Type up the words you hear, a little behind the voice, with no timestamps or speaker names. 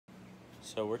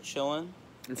So we're chilling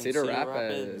in Cedar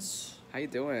Rapids. How you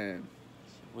doing?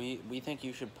 We think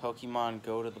you should Pokemon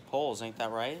go to the polls, ain't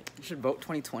that right? You should vote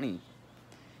 2020. You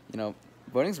know,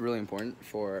 voting is really important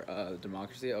for the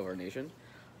democracy of our nation,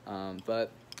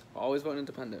 but always vote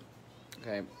independent,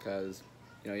 okay? Because,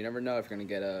 you know, you never know if you're going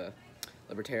to get a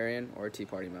Libertarian or a Tea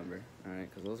Party member, all right?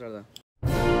 Because those are the...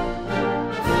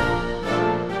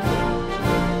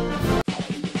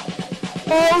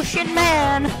 Ocean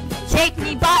man, take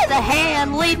me by the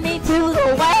hand, lead me to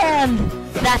the land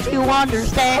that you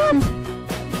understand.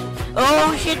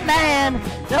 Ocean man,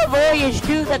 the voyage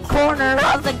to the corner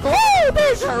of the globe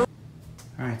is a...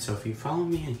 Alright, so if you follow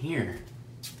me in here,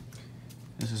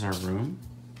 this is our room.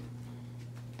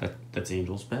 That's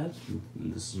Angel's bed.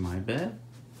 And this is my bed.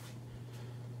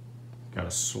 Got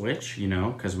a switch, you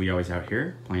know, because we always out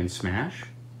here playing Smash.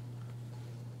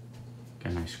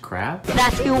 Got a nice crab.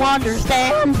 That you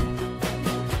understand.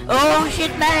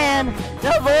 Ocean man,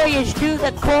 the voyage to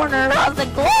the corner of the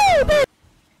globe is...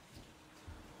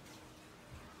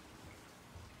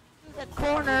 The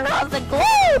corner of the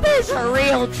globe is a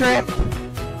real trip.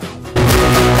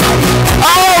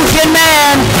 Ocean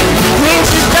man, this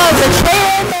doesn't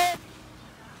stand.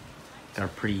 Got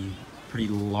a pretty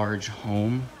large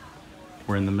home.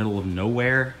 We're in the middle of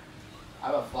nowhere. I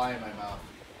have a fly in my mouth.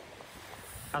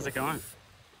 How's it going?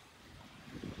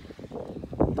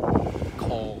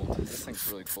 Cold. This thing's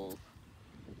really cold.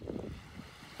 You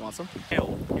want some?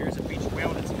 Whale. Here's a beach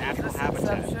whale in its natural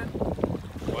habitat.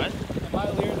 What? Am I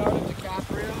Leonardo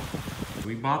DiCaprio?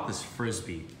 We bought this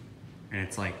Frisbee, and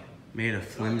it's like made of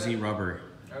flimsy rubber.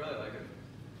 I really like it.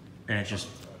 And it just...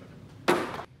 I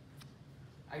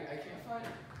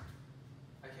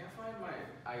can't find my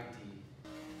ID.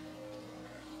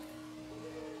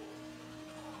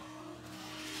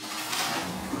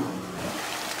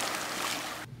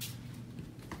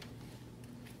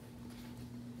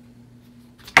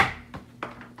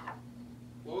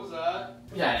 What was that?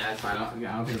 Yeah, it's fine. I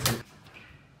don't think it's...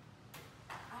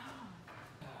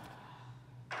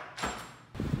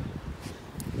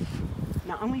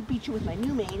 Now I'm gonna beat you with my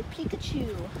new maid, Pikachu.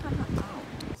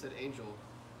 I said Angel.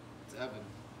 It's Evan.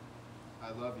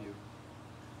 I love you.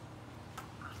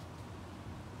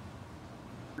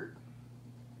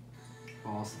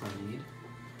 What else do I need?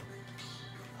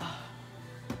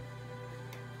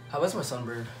 How was my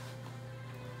sunburn?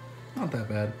 Not that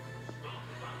bad.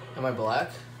 Am I black?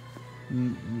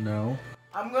 No.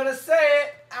 I'm gonna say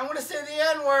it! I'm gonna say the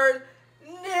N-word!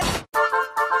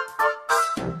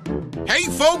 Hey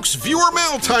folks, viewer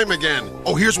mail time again.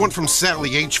 Oh, here's one from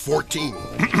Sally, age 14.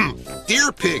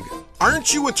 Dear Pig,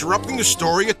 aren't you interrupting the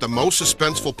story at the most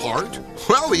suspenseful part?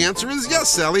 Well, the answer is yes,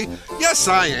 Sally. Yes,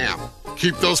 I am.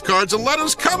 Keep those cards and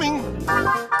letters coming.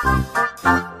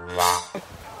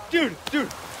 Dude.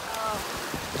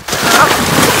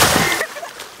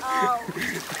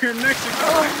 You're next to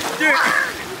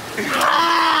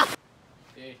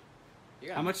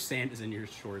How much sand is in your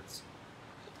shorts?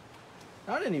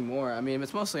 Not anymore. I mean,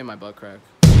 it's mostly in my butt crack.